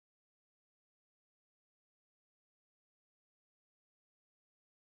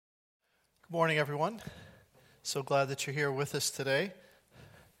Good morning, everyone. So glad that you're here with us today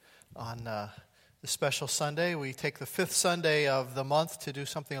on this special Sunday. We take the fifth Sunday of the month to do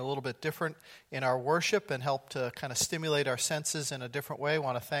something a little bit different in our worship and help to kind of stimulate our senses in a different way. I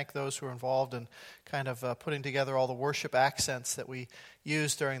want to thank those who are involved in kind of putting together all the worship accents that we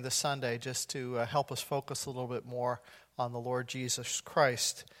use during the Sunday just to help us focus a little bit more on the Lord Jesus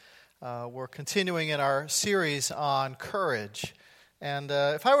Christ. We're continuing in our series on courage. And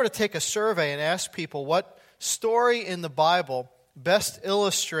if I were to take a survey and ask people what story in the Bible best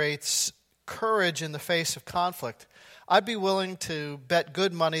illustrates courage in the face of conflict, I'd be willing to bet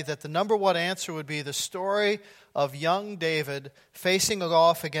good money that the number one answer would be the story of young David facing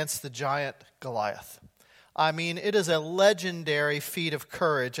off against the giant Goliath. I mean, it is a legendary feat of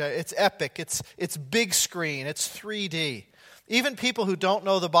courage. It's epic. It's big screen. It's 3D. Even people who don't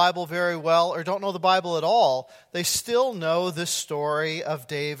know the Bible very well or don't know the Bible at all, they still know the story of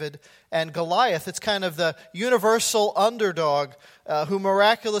David and Goliath. It's kind of the universal underdog who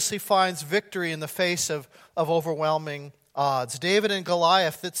miraculously finds victory in the face of overwhelming odds. David and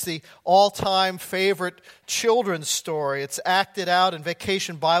Goliath, it's the all-time favorite children's story. It's acted out in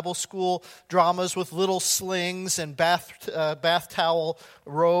vacation Bible school dramas with little slings and bath towel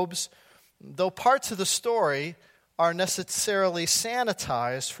robes. Though parts of the story are necessarily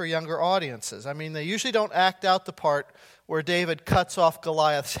sanitized for younger audiences. I mean, they usually don't act out the part where David cuts off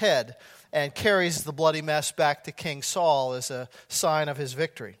Goliath's head and carries the bloody mess back to King Saul as a sign of his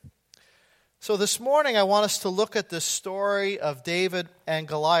victory. So this morning I want us to look at this story of David and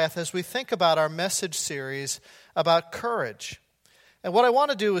Goliath as we think about our message series about courage. And what I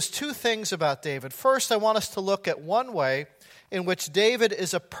want to do is two things about David. First, I want us to look at one way in which David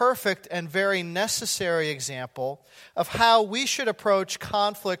is a perfect and very necessary example of how we should approach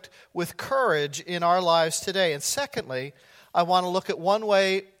conflict with courage in our lives today. And secondly, I want to look at one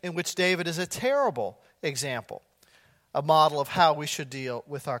way in which David is a terrible example, a model of how we should deal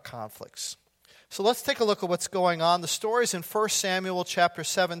with our conflicts. So let's take a look at what's going on. The story's in 1 Samuel chapter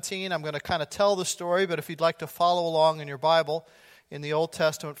 17. I'm going to kind of tell the story, but if you'd like to follow along in your Bible, in the Old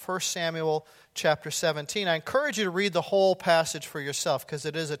Testament, 1 Samuel chapter 17. I encourage you to read the whole passage for yourself because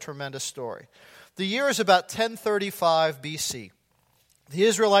it is a tremendous story. The year is about 1035 BC. The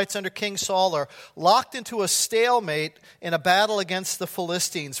Israelites under King Saul are locked into a stalemate in a battle against the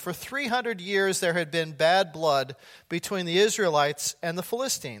Philistines. For 300 years there had been bad blood between the Israelites and the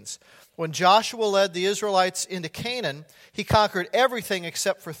Philistines. When Joshua led the Israelites into Canaan, he conquered everything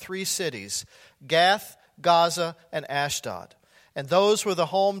except for 3 cities, Gath, Gaza, and Ashdod. And those were the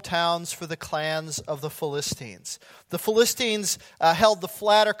hometowns for the clans of the Philistines. The Philistines held the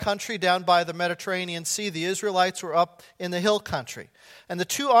flatter country down by the Mediterranean Sea. The Israelites were up in the hill country. And the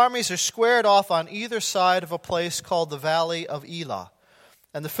two armies are squared off on either side of a place called the Valley of Elah.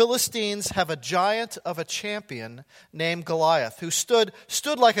 And the Philistines have a giant of a champion named Goliath, who stood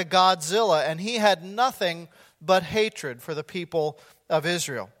like a Godzilla, and he had nothing but hatred for the people of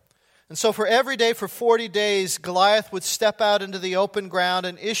Israel. And so for every day, for 40 days, Goliath would step out into the open ground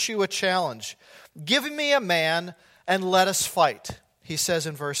and issue a challenge. Give me a man and let us fight, he says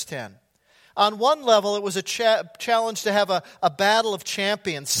in verse 10. On one level, it was a challenge to have a battle of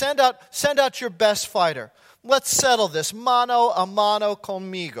champions. Send out your best fighter. Let's settle this, mano a mano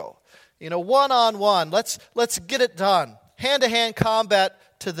conmigo. One-on-one. Let's get it done. Hand-to-hand combat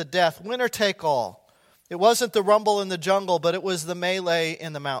to the death, winner take all. It wasn't the rumble in the jungle, but it was the melee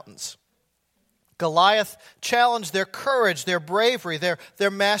in the mountains. Goliath challenged their courage, their bravery, their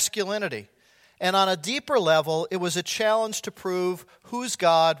masculinity. And on a deeper level, it was a challenge to prove whose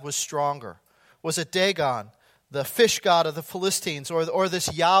God was stronger. Was it Dagon, the fish god of the Philistines, or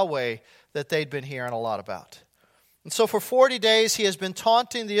this Yahweh that they'd been hearing a lot about? And so for 40 days, he has been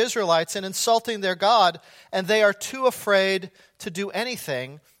taunting the Israelites and insulting their God, and they are too afraid to do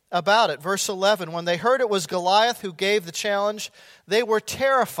anything about it. Verse 11, when they heard it was Goliath who gave the challenge, they were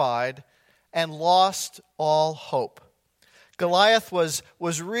terrified and lost all hope. Goliath was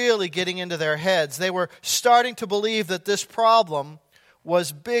really getting into their heads. They were starting to believe that this problem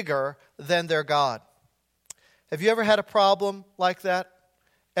was bigger than their God. Have you ever had a problem like that?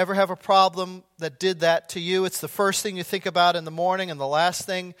 Ever have a problem that did that to you? It's the first thing you think about in the morning and the last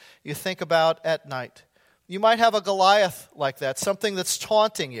thing you think about at night. You might have a Goliath like that, something that's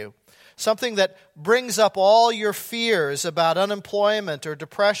taunting you. Something that brings up all your fears about unemployment or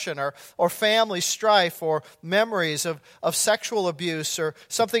depression or family strife or memories of sexual abuse or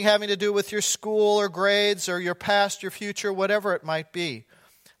something having to do with your school or grades or your past, your future, whatever it might be.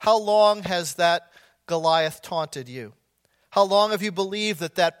 How long has that Goliath taunted you? How long have you believed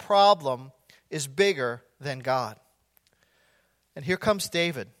that problem is bigger than God? And here comes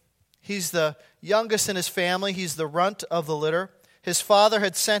David. He's the youngest in his family. He's the runt of the litter. His father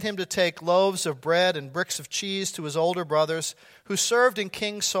had sent him to take loaves of bread and bricks of cheese to his older brothers who served in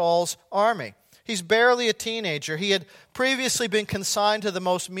King Saul's army. He's barely a teenager. He had previously been consigned to the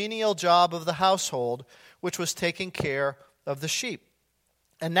most menial job of the household, which was taking care of the sheep.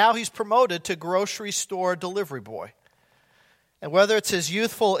 And now he's promoted to grocery store delivery boy. And whether it's his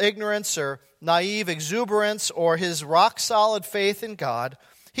youthful ignorance or naive exuberance or his rock-solid faith in God,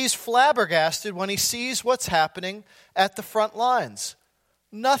 he's flabbergasted when he sees what's happening at the front lines.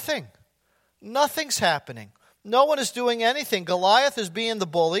 Nothing. Nothing's happening. No one is doing anything. Goliath is being the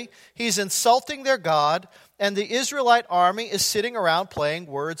bully. He's insulting their God, and the Israelite army is sitting around playing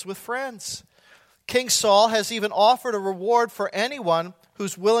words with friends. King Saul has even offered a reward for anyone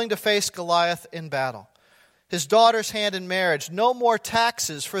who's willing to face Goliath in battle. His daughter's hand in marriage, no more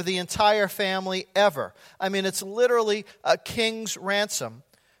taxes for the entire family ever. I mean, it's literally a king's ransom,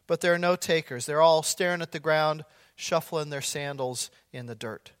 but there are no takers. They're all staring at the ground, shuffling their sandals in the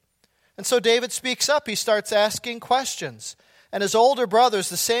dirt. And so David speaks up. He starts asking questions. And his older brothers,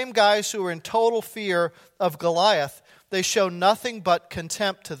 the same guys who were in total fear of Goliath, they show nothing but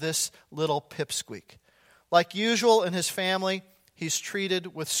contempt to this little pipsqueak. Like usual in his family, he's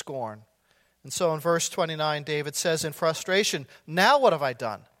treated with scorn. And so in verse 29, David says in frustration, "Now what have I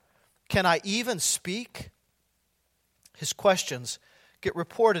done? Can I even speak?" His questions get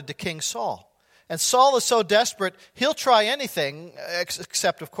reported to King Saul. And Saul is so desperate, he'll try anything,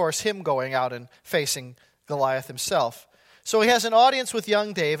 except, of course, him going out and facing Goliath himself. So he has an audience with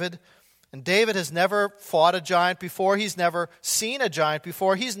young David, and David has never fought a giant before. He's never seen a giant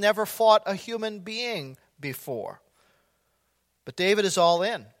before. He's never fought a human being before. But David is all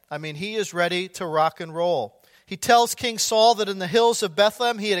in. I mean, he is ready to rock and roll. He tells King Saul that in the hills of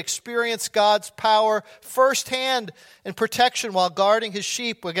Bethlehem he had experienced God's power firsthand in protection while guarding his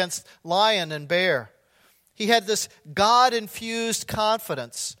sheep against lion and bear. He had this God-infused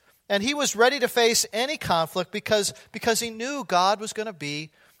confidence, and he was ready to face any conflict because he knew God was going to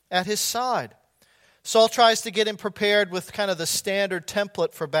be at his side. Saul tries to get him prepared with kind of the standard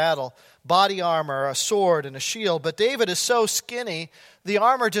template for battle: body armor, a sword, and a shield. But David is so skinny, the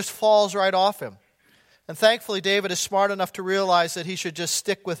armor just falls right off him. And thankfully, David is smart enough to realize that he should just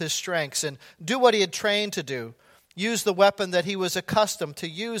stick with his strengths and do what he had trained to do, use the weapon that he was accustomed to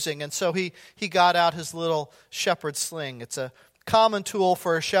using. And so he got out his little shepherd's sling. It's a common tool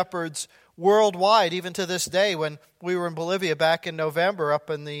for shepherds worldwide, even to this day. When we were in Bolivia back in November up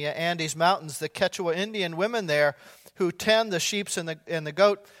in the Andes Mountains, the Quechua Indian women there who tend the sheep and the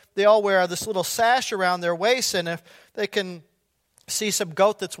goat, they all wear this little sash around their waist, and if they can see some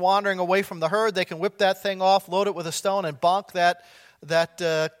goat that's wandering away from the herd, they can whip that thing off, load it with a stone, and bonk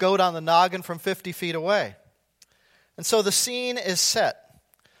that goat on the noggin from 50 feet away. And so the scene is set.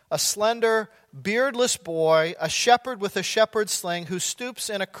 A slender, beardless boy, a shepherd with a shepherd's sling, who stoops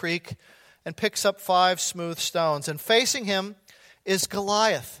in a creek and picks up 5 smooth stones. And facing him is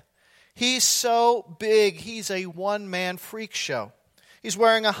Goliath. He's so big, he's a one-man freak show. He's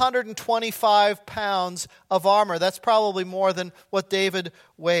wearing 125 pounds of armor. That's probably more than what David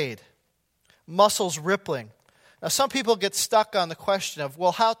weighed. Muscles rippling. Now, some people get stuck on the question of,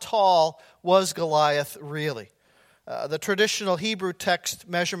 well, how tall was Goliath really? The traditional Hebrew text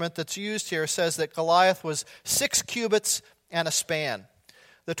measurement that's used here says that Goliath was 6 cubits and a span.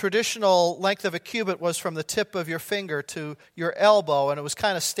 The traditional length of a cubit was from the tip of your finger to your elbow, and it was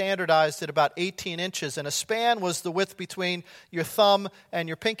kind of standardized at about 18 inches. And a span was the width between your thumb and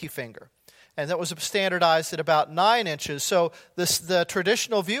your pinky finger. And that was standardized at about 9 inches. So the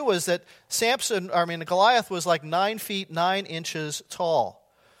traditional view was that Goliath was like 9 feet 9 inches tall.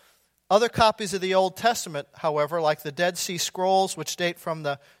 Other copies of the Old Testament, however, like the Dead Sea Scrolls, which date from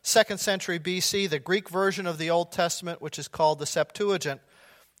the 2nd century BC, the Greek version of the Old Testament, which is called the Septuagint,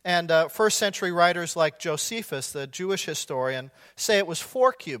 and first century writers like Josephus, the Jewish historian, say it was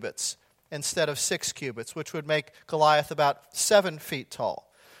 4 cubits instead of 6 cubits, which would make Goliath about 7 feet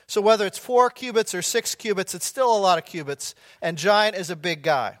tall. So whether it's 4 cubits or 6 cubits, it's still a lot of cubits, and giant is a big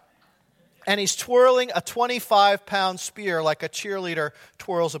guy. And he's twirling a 25-pound spear like a cheerleader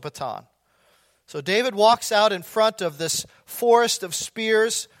twirls a baton. So David walks out in front of this forest of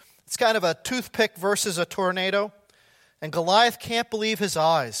spears. It's kind of a toothpick versus a tornado. And Goliath can't believe his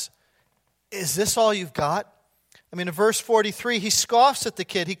eyes. Is this all you've got? I mean, in verse 43, he scoffs at the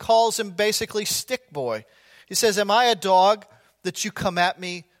kid. He calls him basically stick boy. He says, "Am I a dog that you come at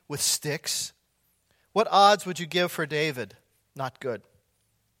me with sticks?" What odds would you give for David? Not good.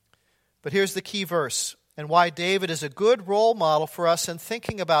 But here's the key verse, and why David is a good role model for us in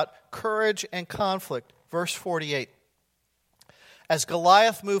thinking about courage and conflict. Verse 48. as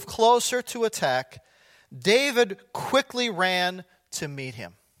Goliath moved closer to attack, David quickly ran to meet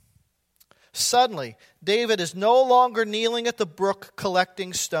him. Suddenly, David is no longer kneeling at the brook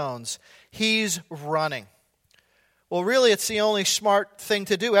collecting stones. He's running. Well, really, it's the only smart thing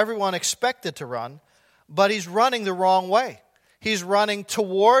to do. Everyone expected to run, but he's running the wrong way. He's running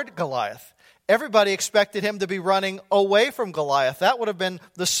toward Goliath. Everybody expected him to be running away from Goliath. That would have been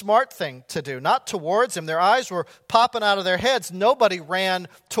the smart thing to do, not towards him. Their eyes were popping out of their heads. Nobody ran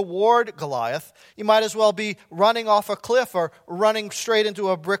toward Goliath. You might as well be running off a cliff or running straight into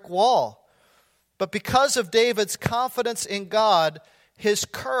a brick wall. But because of David's confidence in God, his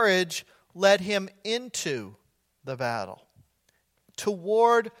courage led him into the battle,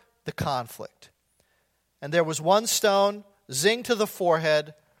 toward the conflict. And there was one stone, zing to the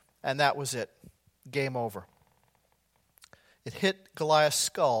forehead, and that was it. Game over. It hit Goliath's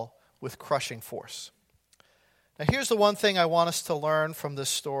skull with crushing force. Now here's the one thing I want us to learn from this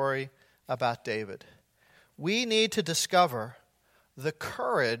story about David. We need to discover the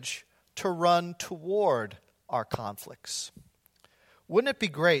courage to run toward our conflicts. Wouldn't it be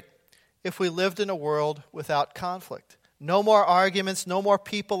great if we lived in a world without conflict? No more arguments, no more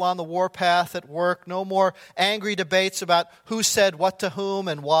people on the warpath at work, no more angry debates about who said what to whom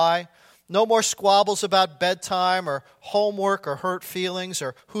and why. No more squabbles about bedtime or homework or hurt feelings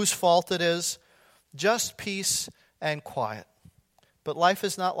or whose fault it is. Just peace and quiet. But life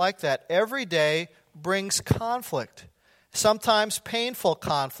is not like that. Every day brings conflict. Sometimes painful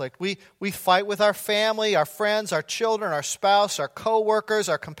conflict. We fight with our family, our friends, our children, our spouse, our co-workers,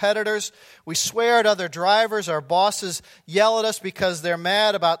 our competitors. We swear at other drivers. Our bosses yell at us because they're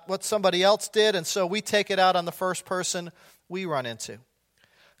mad about what somebody else did, and so we take it out on the first person we run into.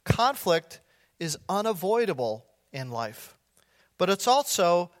 Conflict is unavoidable in life, but it's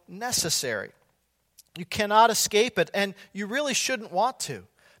also necessary. You cannot escape it, and you really shouldn't want to,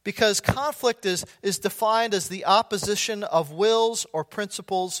 because conflict is defined as the opposition of wills or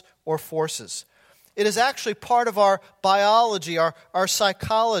principles or forces. It is actually part of our biology, our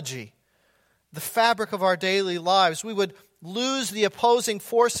psychology, the fabric of our daily lives. We would lose the opposing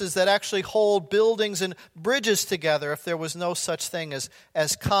forces that actually hold buildings and bridges together if there was no such thing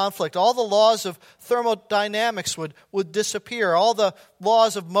as conflict. All the laws of thermodynamics would disappear, all the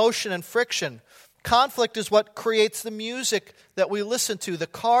laws of motion and friction. Conflict is what creates the music that we listen to, the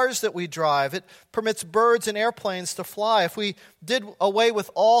cars that we drive. It permits birds and airplanes to fly. If we did away with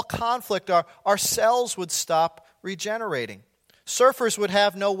all conflict, our cells would stop regenerating. Surfers would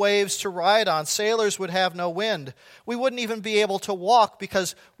have no waves to ride on. Sailors would have no wind. We wouldn't even be able to walk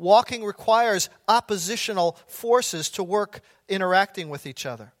because walking requires oppositional forces to work interacting with each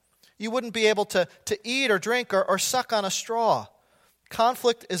other. You wouldn't be able to eat or drink or suck on a straw.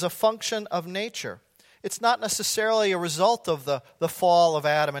 Conflict is a function of nature. It's not necessarily a result of the fall of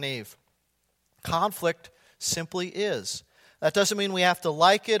Adam and Eve. Conflict simply is. That doesn't mean we have to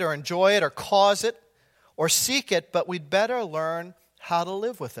like it or enjoy it or cause it or seek it, but we'd better learn how to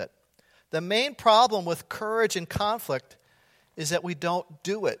live with it. The main problem with courage and conflict is that we don't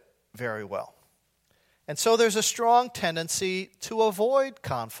do it very well. And so there's a strong tendency to avoid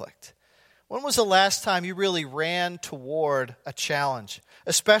conflict. When was the last time you really ran toward a challenge,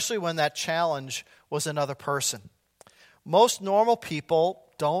 especially when that challenge was another person? Most normal people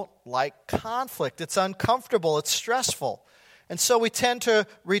don't like conflict. It's uncomfortable. It's stressful. And so we tend to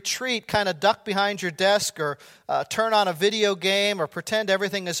retreat, kind of duck behind your desk or turn on a video game or pretend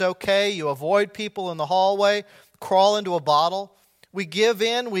everything is okay. You avoid people in the hallway, crawl into a bottle. We give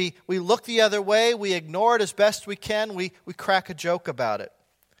in. We look the other way. We ignore it as best we can. We crack a joke about it.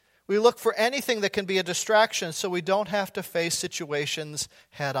 We look for anything that can be a distraction so we don't have to face situations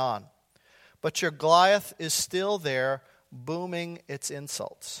head on. But your Goliath is still there, booming its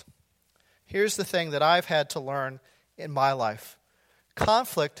insults. Here's the thing that I've had to learn in my life.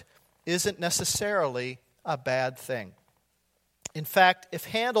 Conflict isn't necessarily a bad thing. In fact, if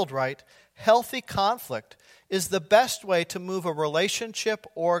handled right, healthy conflict is the best way to move a relationship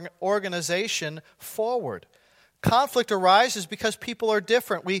or organization forward. Conflict arises because people are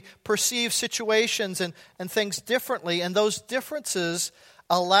different. We perceive situations and things differently, and those differences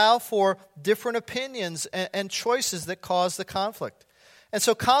allow for different opinions and choices that cause the conflict. And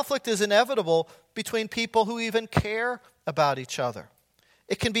so conflict is inevitable between people who even care about each other.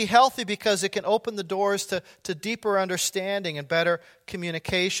 It can be healthy because it can open the doors to deeper understanding and better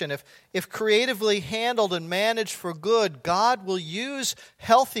communication. If creatively handled and managed for good, God will use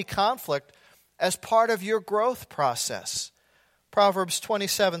healthy conflict as part of your growth process. Proverbs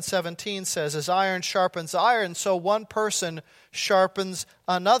 27:17 says, as iron sharpens iron, so one person sharpens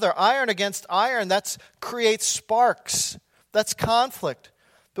another. Iron against iron, that creates sparks. That's conflict.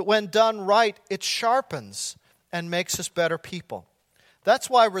 But when done right, it sharpens and makes us better people. That's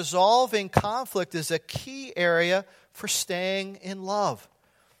why resolving conflict is a key area for staying in love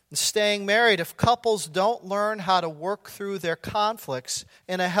and staying married. If couples don't learn how to work through their conflicts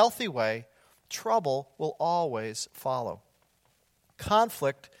in a healthy way, trouble will always follow.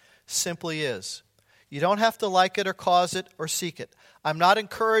 Conflict simply is. You don't have to like it or cause it or seek it. I'm not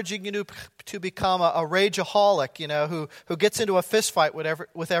encouraging you to become a rageaholic, who gets into a fist fight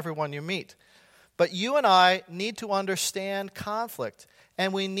with everyone you meet. But you and I need to understand conflict,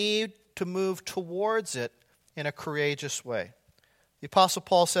 and we need to move towards it in a courageous way. The Apostle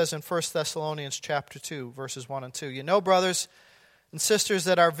Paul says in 1 Thessalonians chapter 2, verses 1 and 2, "You know, brothers and sisters,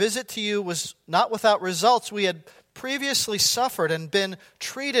 that our visit to you was not without results. We had previously suffered and been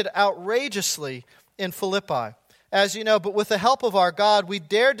treated outrageously in Philippi, as you know, but with the help of our God, we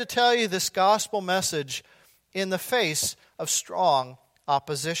dared to tell you this gospel message in the face of strong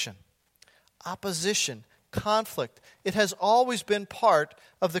opposition." Opposition, conflict, it has always been part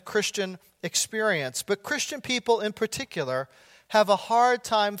of the Christian experience. But Christian people in particular have a hard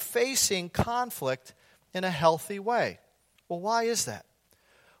time facing conflict in a healthy way. Well, why is that?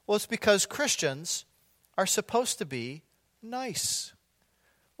 Well, it's because Christians are supposed to be nice.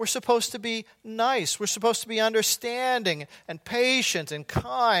 We're supposed to be nice. We're supposed to be understanding and patient and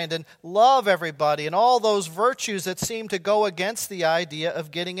kind and love everybody and all those virtues that seem to go against the idea of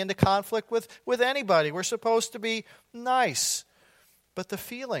getting into conflict with anybody. We're supposed to be nice. But the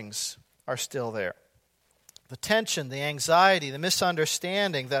feelings are still there. The tension, the anxiety, the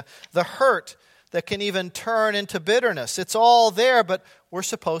misunderstanding, the hurt that can even turn into bitterness. It's all there, but we're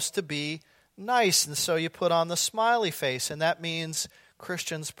supposed to be nice. And so you put on the smiley face, and that means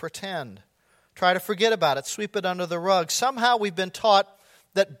Christians pretend. Try to forget about it, sweep it under the rug. Somehow we've been taught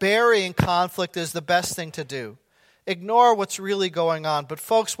that burying conflict is the best thing to do. Ignore what's really going on. But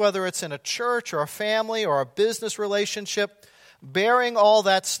folks, whether it's in a church or a family or a business relationship, burying all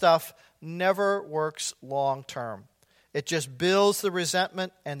that stuff never works long term. It just builds the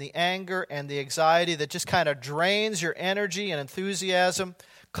resentment and the anger and the anxiety that just kind of drains your energy and enthusiasm,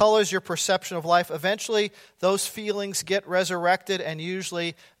 colors your perception of life. Eventually, those feelings get resurrected, and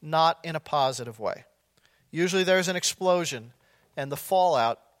usually not in a positive way. Usually there's an explosion, and the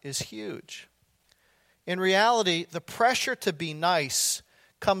fallout is huge. In reality, the pressure to be nice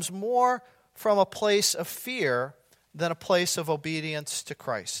comes more from a place of fear than a place of obedience to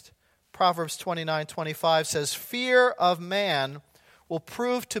Christ. Proverbs 29:25 says, "Fear of man will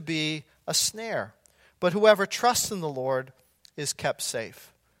prove to be a snare, but whoever trusts in the Lord is kept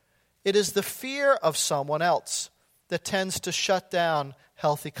safe." It is the fear of someone else that tends to shut down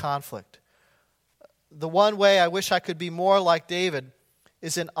healthy conflict. The one way I wish I could be more like David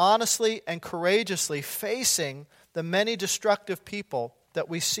is in honestly and courageously facing the many destructive people that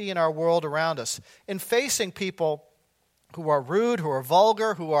we see in our world around us, in facing people who are rude, who are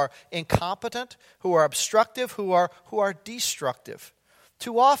vulgar, who are incompetent, who are obstructive, who are destructive.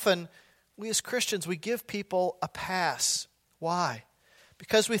 Too often, we as Christians, we give people a pass. Why?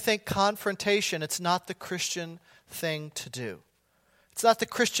 Because we think confrontation, it's not the Christian thing to do. It's not the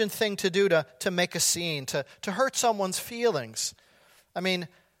Christian thing to do to make a scene, to hurt someone's feelings. I mean,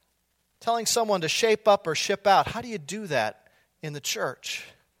 telling someone to shape up or ship out, how do you do that in the church?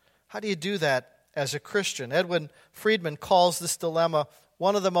 How do you do that as a Christian? Edwin Friedman calls this dilemma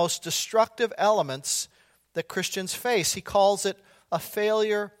one of the most destructive elements that Christians face. He calls it a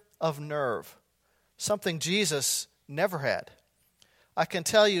failure of nerve, something Jesus never had. I can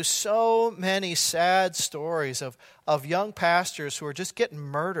tell you so many sad stories of young pastors who are just getting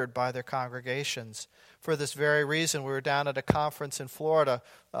murdered by their congregations for this very reason. We were down at a conference in Florida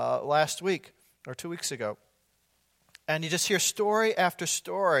last week or 2 weeks ago. And you just hear story after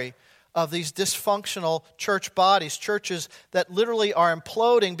story of these dysfunctional church bodies, churches that literally are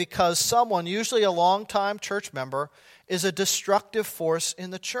imploding because someone, usually a longtime church member, is a destructive force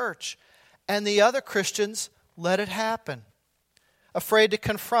in the church. And the other Christians let it happen. Afraid to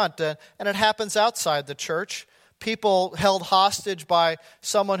confront, and it happens outside the church. People held hostage by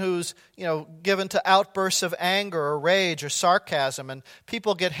someone who's, given to outbursts of anger or rage or sarcasm, and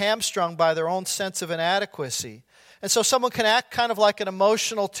people get hamstrung by their own sense of inadequacy. And so someone can act kind of like an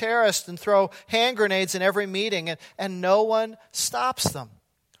emotional terrorist and throw hand grenades in every meeting, and no one stops them.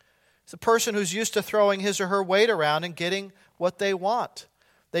 It's a person who's used to throwing his or her weight around and getting what they want.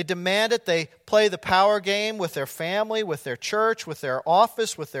 They demand it. They play the power game with their family, with their church, with their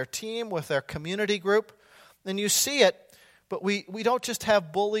office, with their team, with their community group. And you see it, but we don't just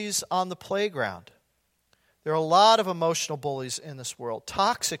have bullies on the playground. There are a lot of emotional bullies in this world,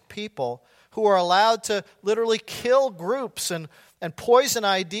 toxic people who are allowed to literally kill groups and poison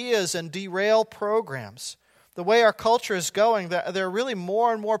ideas and derail programs. The way our culture is going, there are really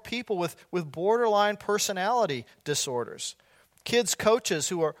more and more people with borderline personality disorders. Kids coaches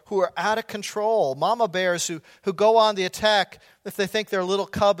who are out of control, mama bears who go on the attack if they think their little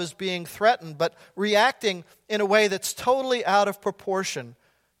cub is being threatened, but reacting in a way that's totally out of proportion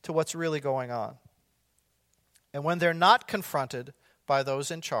to what's really going on. And when they're not confronted by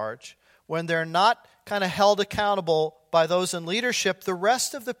those in charge, when they're not kind of held accountable by those in leadership, the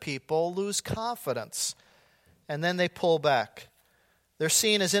rest of the people lose confidence. And then they pull back. They're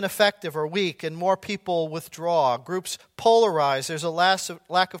seen as ineffective or weak, and more people withdraw. Groups polarize. There's a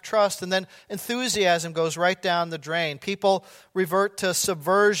lack of trust, and then enthusiasm goes right down the drain. People revert to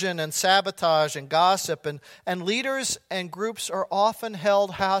subversion and sabotage and gossip, and leaders and groups are often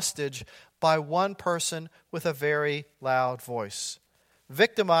held hostage by one person with a very loud voice.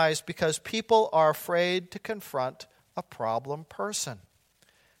 Victimized because people are afraid to confront a problem person.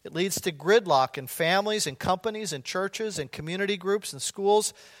 It leads to gridlock in families and companies and churches and community groups and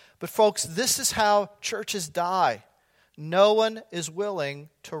schools. But folks, this is how churches die. No one is willing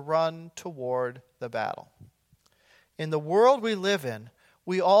to run toward the battle. In the world we live in,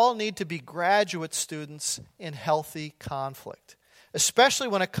 we all need to be graduate students in healthy conflict, especially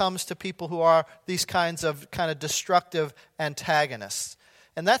when it comes to people who are these kinds of destructive antagonists.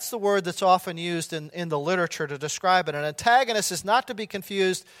 And that's the word that's often used in the literature to describe it. An antagonist is not to be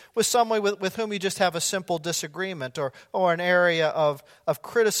confused with someone with whom you just have a simple disagreement or an area of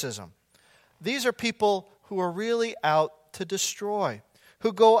criticism. These are people who are really out to destroy,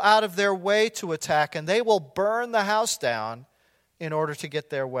 who go out of their way to attack, and they will burn the house down in order to get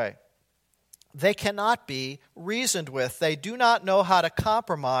their way. They cannot be reasoned with. They do not know how to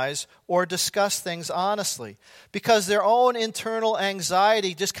compromise or discuss things honestly because their own internal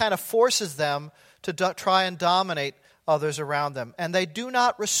anxiety just kind of forces them to try and dominate others around them. And they do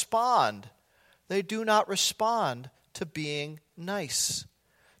not respond. They do not respond to being nice.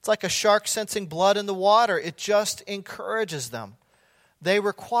 It's like a shark sensing blood in the water. It just encourages them. They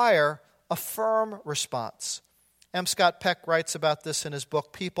require a firm response. M. Scott Peck writes about this in his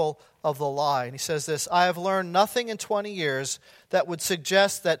book, People of the Lie. And he says this: I have learned nothing in 20 years that would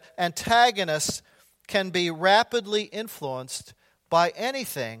suggest that antagonists can be rapidly influenced by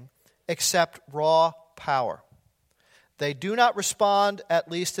anything except raw power. They do not respond, at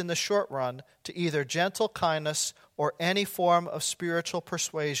least in the short run, to either gentle kindness or any form of spiritual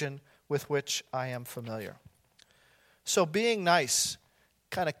persuasion with which I am familiar. So being nice,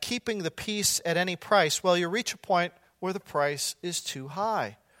 kind of keeping the peace at any price, well, you reach a point where the price is too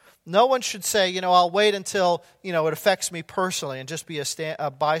high. No one should say, I'll wait until, it affects me personally and just be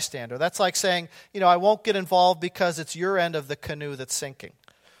a bystander. That's like saying, I won't get involved because it's your end of the canoe that's sinking.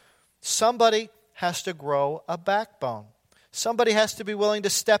 Somebody has to grow a backbone. Somebody has to be willing to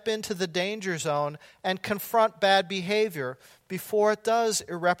step into the danger zone and confront bad behavior before it does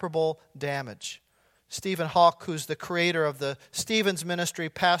irreparable damage. Stephen Hawke, who's the creator of the Stevens Ministry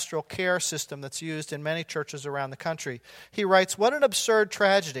pastoral care system that's used in many churches around the country, he writes, "What an absurd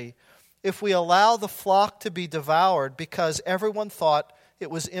tragedy if we allow the flock to be devoured because everyone thought it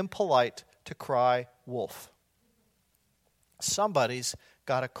was impolite to cry wolf." Somebody's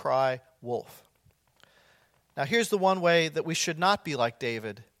got to cry wolf. Now here's the one way that we should not be like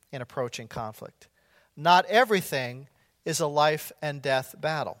David in approaching conflict. Not everything is a life and death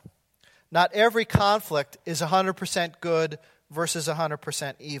battle. Not every conflict is 100% good versus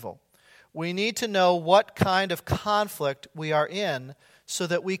 100% evil. We need to know what kind of conflict we are in so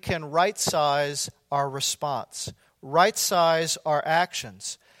that we can right-size our response, right-size our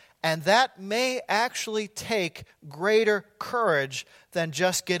actions. And that may actually take greater courage than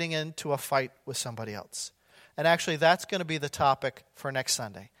just getting into a fight with somebody else. And actually, that's going to be the topic for next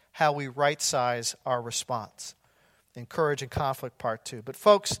Sunday, how we right-size our response. Encourage and Conflict Part 2. But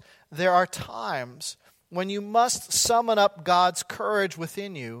folks, there are times when you must summon up God's courage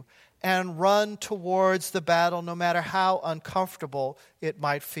within you and run towards the battle no matter how uncomfortable it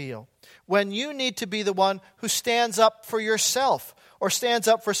might feel. When you need to be the one who stands up for yourself or stands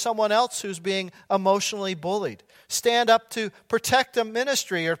up for someone else who's being emotionally bullied. Stand up to protect a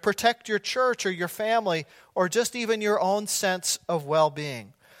ministry or protect your church or your family or just even your own sense of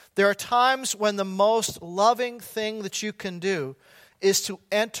well-being. There are times when the most loving thing that you can do is to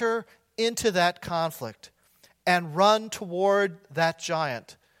enter into that conflict and run toward that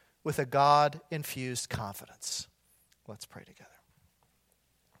giant with a God-infused confidence. Let's pray together.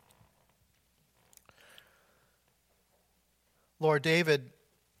 Lord, David,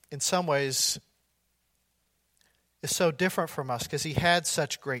 in some ways, is so different from us because he had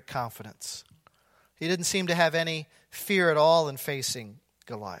such great confidence. He didn't seem to have any fear at all in facing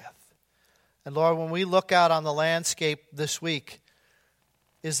Goliath. And Lord, when we look out on the landscape this week,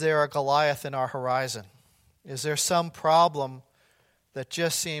 is there a Goliath in our horizon? Is there some problem that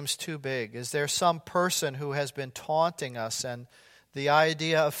just seems too big? Is there some person who has been taunting us, and the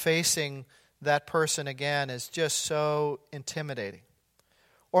idea of facing that person again is just so intimidating?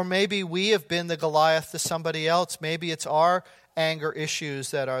 Or maybe we have been the Goliath to somebody else. Maybe it's our anger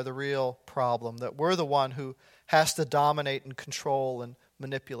issues that are the real problem, that we're the one who has to dominate and control and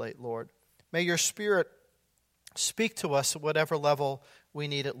manipulate, Lord. May your Spirit speak to us at whatever level we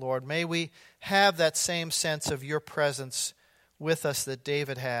need it, Lord. May we have that same sense of your presence with us that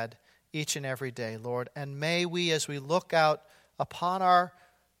David had each and every day, Lord. And may we, as we look out upon our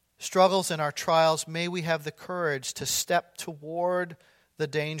struggles and our trials, may we have the courage to step toward the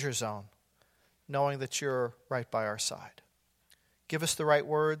danger zone, knowing that you're right by our side. Give us the right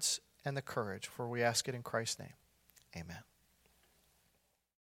words and the courage, for we ask it in Christ's name. Amen.